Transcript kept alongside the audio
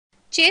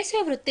చేసే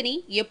వృత్తిని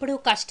ఎప్పుడూ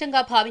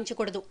కష్టంగా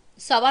భావించకూడదు,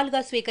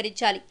 సవాల్గా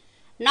స్వీకరించాలి.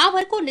 నా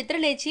వరకు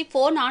నిద్రలేచి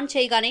ఫోన్ ఆన్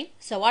చేయగానే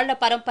సవాళ్ల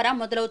పరంపర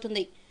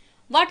మొదలవుతుంది.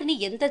 వాటిని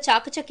ఎంత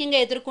చాకచక్యంగా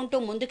ఎదుర్కొంటూ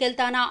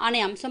ముందుకెళ్తానా అనే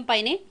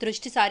అంశంపైనే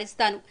దృష్టి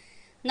సారిస్తాను.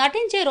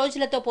 నటించే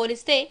రోజులతో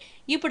పోలిస్తే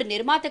ఇప్పుడు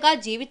నిర్మాతగా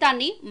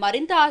జీవితాన్ని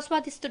మరింత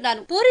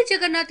ఆస్వాదిస్తున్నాను. పూరి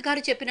జగన్నాథ్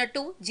గారు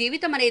చెప్పినట్టు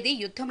జీవితం అనేది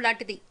యుద్ధం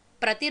లాంటిది.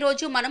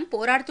 ప్రతిరోజు మనం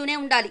పోరాడుతూనే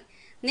ఉండాలి.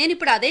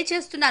 నేనిప్పుడు అదే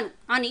చేస్తున్నాను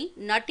అని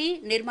నటి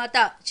నిర్మాత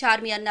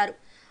చార్మి అన్నారు.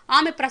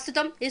 ఆమె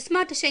ప్రస్తుతం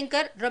ఇస్మార్ట్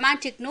శంకర్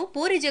రొమాంటిక్ ను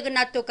పూరి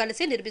జగన్నాథ్ తో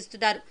కలిసి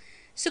నిర్మిస్తున్నారు.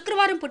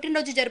 శుక్రవారం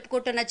పుట్టినరోజు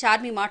జరుపుకుంటున్న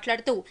చార్మి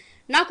మాట్లాడుతూ,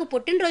 నాకు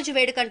పుట్టినరోజు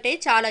వేడుకంటే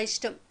చాలా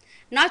ఇష్టం.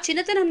 నా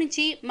చిన్నతనం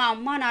నుంచి మా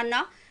అమ్మా నాన్న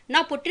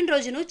నా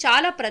పుట్టినరోజును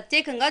చాలా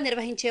ప్రత్యేకంగా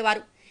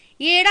నిర్వహించేవారు.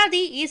 ఈ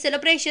ఏడాది ఈ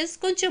సెలబ్రేషన్స్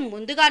కొంచెం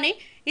ముందుగానే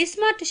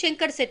ఇస్మార్ట్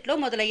శంకర్ సెట్లో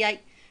మొదలయ్యాయి.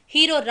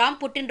 హీరో రామ్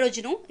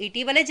పుట్టినరోజును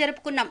ఇటీవలే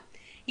జరుపుకున్నాం.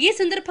 ఈ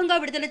సందర్భంగా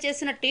విడుదల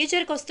చేసిన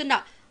టీజర్కి వస్తున్న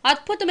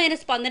అద్భుతమైన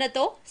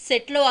స్పందనతో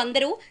సెట్లో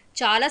అందరూ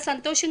చాలా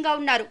సంతోషంగా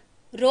ఉన్నారు.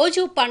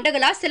 రోజు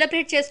పండగలా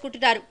సెలబ్రేట్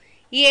చేసుకుంటున్నారు.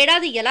 ఈ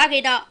ఏడాది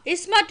ఎలాగైనా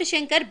ఇస్మార్ట్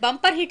శంకర్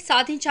బంపర్ హిట్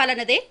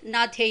సాధించాలన్నదే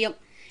నా ధ్యేయం.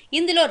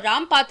 ఇందులో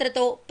రామ్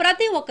పాత్రతో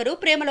ప్రతి ఒక్కరూ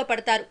ప్రేమలో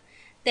పడతారు.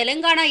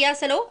 తెలంగాణ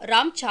యాసలో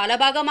రామ్ చాలా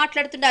బాగా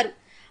మాట్లాడుతున్నారు.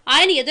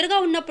 ఆయన ఎదురుగా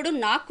ఉన్నప్పుడు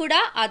నాకు కూడా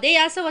అదే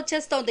యాస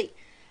వచ్చేస్తోంది.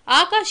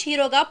 ఆకాష్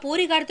హీరోగా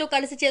పూరి గారితో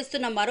కలిసి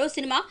చేస్తున్న మరో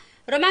సినిమా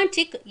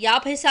రొమాంటిక్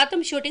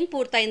 50% షూటింగ్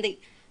పూర్తయింది.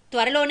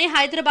 త్వరలోనే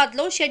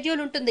హైదరాబాద్లో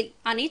షెడ్యూల్ ఉంటుంది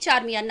అని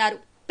చార్మి అన్నారు.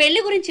 పెళ్లి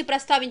గురించి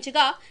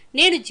ప్రస్తావించగా,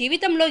 నేను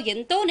జీవితంలో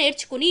ఎంతో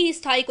నేర్చుకుని ఈ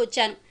స్థాయికి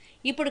వచ్చాను.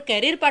 ఇప్పుడు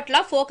కెరీర్ పట్ల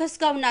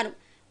ఫోకస్గా ఉన్నాను.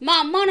 మా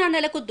అమ్మా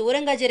నాన్నలకు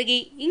దూరంగా జరిగి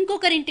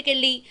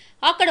ఇంకొకరింటికెళ్ళి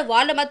అక్కడ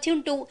వాళ్ళ మధ్య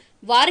ఉంటూ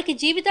వారికి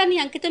జీవితాన్ని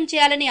అంకితం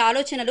చేయాలనే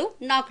ఆలోచనలు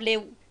నాకు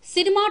లేవు.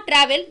 సినిమా,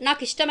 ట్రావెల్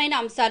నాకు ఇష్టమైన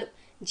అంశాలు.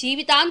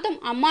 జీవితాంతం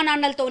అమ్మా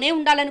నాన్నలతోనే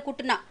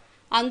ఉండాలనుకుంటున్నా.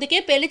 అందుకే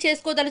పెళ్లి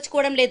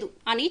చేసుకోదలుచుకోవడం లేదు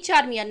అని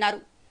చార్మి అన్నారు.